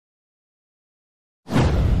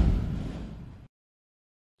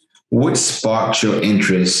What sparked your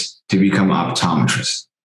interest to become an optometrist?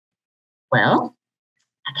 Well,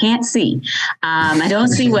 I can't see. I don't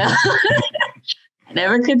see well. I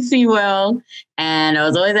never could see well. And I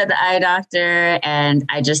was always at the eye doctor. And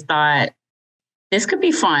I just thought, this could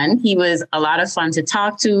be fun. He was a lot of fun to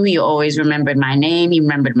talk to. He always remembered my name. He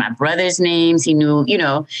remembered my brother's names. He knew,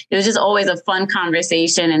 it was just always a fun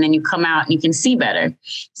conversation. And then you come out and you can see better.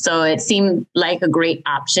 So it seemed like a great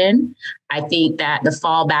option. I think that the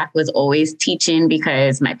fallback was always teaching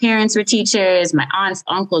because my parents were teachers, my aunts,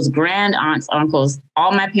 uncles, grand aunts, uncles,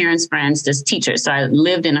 all my parents' friends, just teachers. So I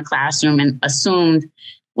lived in a classroom and assumed,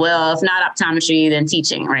 well, if not optometry, then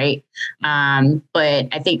teaching, right? But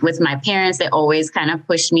I think with my parents, they always kind of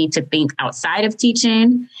pushed me to think outside of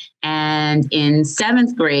teaching. And in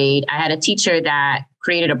 7th grade, I had a teacher that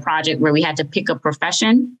created a project where we had to pick a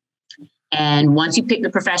profession. And once you pick the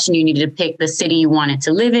profession, you needed to pick the city you wanted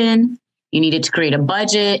to live in. You needed to create a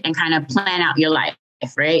budget and kind of plan out your life,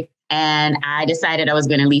 right? And I decided I was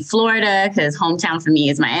going to leave Florida because hometown for me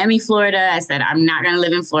is Miami, Florida. I said, I'm not going to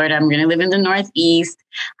live in Florida. I'm going to live in the Northeast.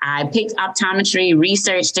 I picked optometry,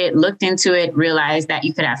 researched it, looked into it, realized that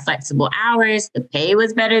you could have flexible hours. The pay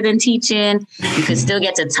was better than teaching. You could still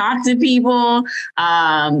get to talk to people.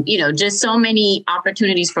 Just so many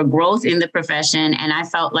opportunities for growth in the profession. And I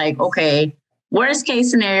felt like, okay, worst case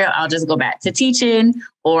scenario, I'll just go back to teaching,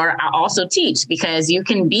 or I'll also teach because you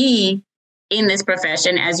can be in this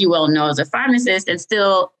profession, as you well know, as a pharmacist and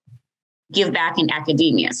still give back in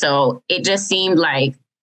academia. So it just seemed like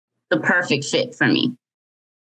the perfect fit for me.